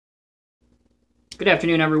Good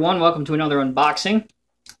afternoon, everyone. Welcome to another unboxing.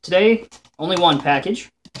 Today, only one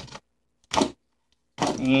package.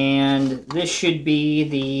 And this should be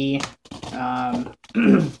the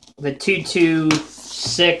the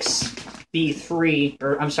 226 B3,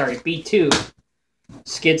 or I'm sorry, B2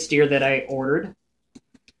 skid steer that I ordered.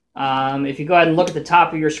 If you go ahead and look at the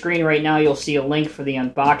top of your screen right now, you'll see a link for the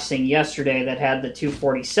unboxing yesterday that had the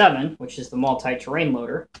 247, which is the multi-terrain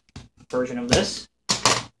loader version of this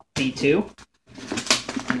B2.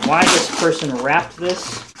 And why this person wrapped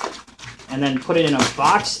this and then put it in a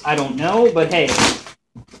box, I don't know, but hey,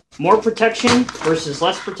 more protection versus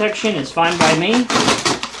less protection is fine by me,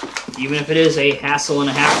 even if it is a hassle and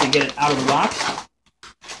a half to get it out of the box.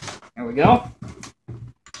 There we go.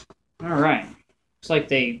 Alright. Looks like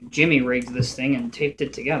they jimmy rigged this thing and taped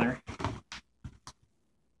it together.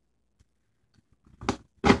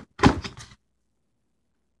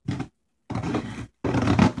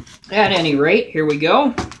 At any rate, here we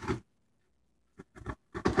go.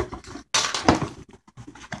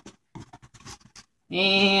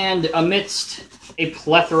 And amidst a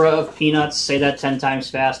plethora of peanuts, say that 10 times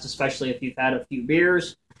fast, especially if you've had a few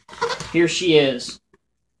beers, here she is.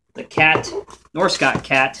 The Cat, Norscot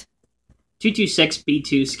Cat 226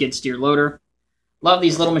 B2 skid steer loader. Love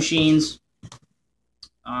these little machines.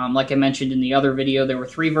 Like I mentioned in the other video, there were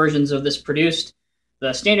 3 versions of this produced.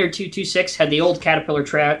 The standard 226 had the old Caterpillar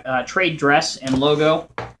trade dress and logo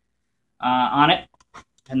on it.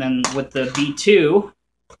 And then with the B2,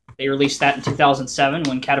 they released that in 2007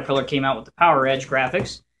 when Caterpillar came out with the Power Edge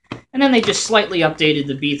graphics. And then they just slightly updated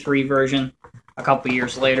the B3 version a couple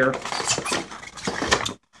years later.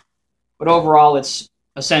 But overall, it's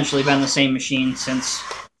essentially been the same machine since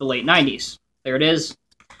the late 90s. There it is.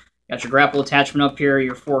 Got your grapple attachment up here,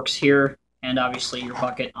 your forks here, and obviously your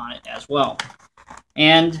bucket on it as well.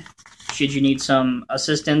 And should you need some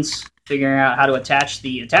assistance figuring out how to attach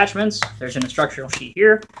the attachments, there's an instructional sheet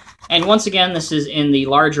here. And once again, this is in the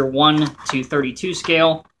larger 1:32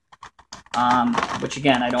 scale, which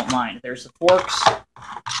again, I don't mind. There's the forks.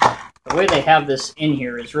 The way they have this in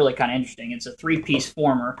here is really kind of interesting. It's a 3-piece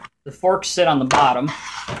former. The forks sit on the bottom.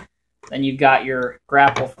 Then you've got your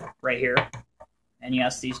grapple right here. And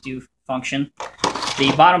yes, these do function.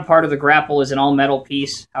 The bottom part of the grapple is an all-metal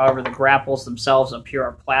piece. However, the grapples themselves up here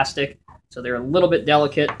are plastic, so they're a little bit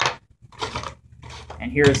delicate.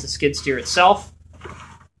 And here is the skid steer itself.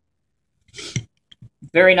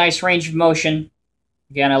 Very nice range of motion.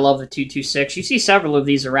 Again, I love the 226. You see several of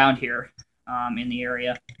these around here in the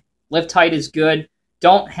area. Lift height is good.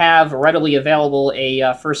 Don't have readily available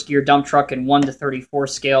a first gear dump truck in 1:34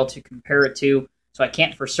 scale to compare it to, so I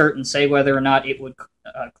can't for certain say whether or not it would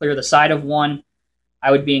clear the side of one. I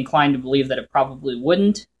would be inclined to believe that it probably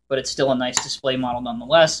wouldn't, but it's still a nice display model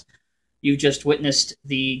nonetheless. You've just witnessed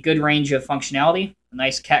the good range of functionality, the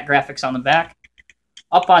nice cat graphics on the back.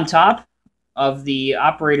 Up on top of the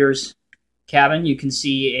operator's cabin, you can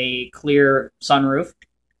see a clear sunroof.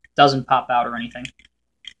 Doesn't pop out or anything.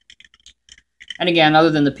 And again, other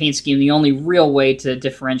than the paint scheme, the only real way to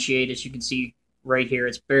differentiate, as you can see right here,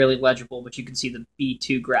 it's barely legible, but you can see the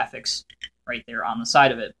B2 graphics right there on the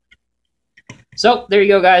side of it. So, there you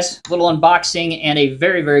go, guys. Little unboxing and a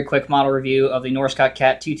very, very quick model review of the Norscot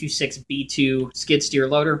Cat 226 B2 skid steer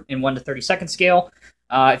loader in 1:32 scale.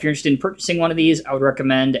 If you're interested in purchasing one of these, I would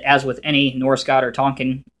recommend, as with any Norscot or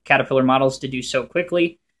Tonkin Caterpillar models, to do so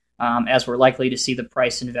quickly, as we're likely to see the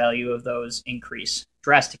price and value of those increase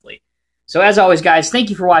drastically. So, as always, guys, thank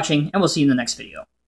you for watching, and we'll see you in the next video.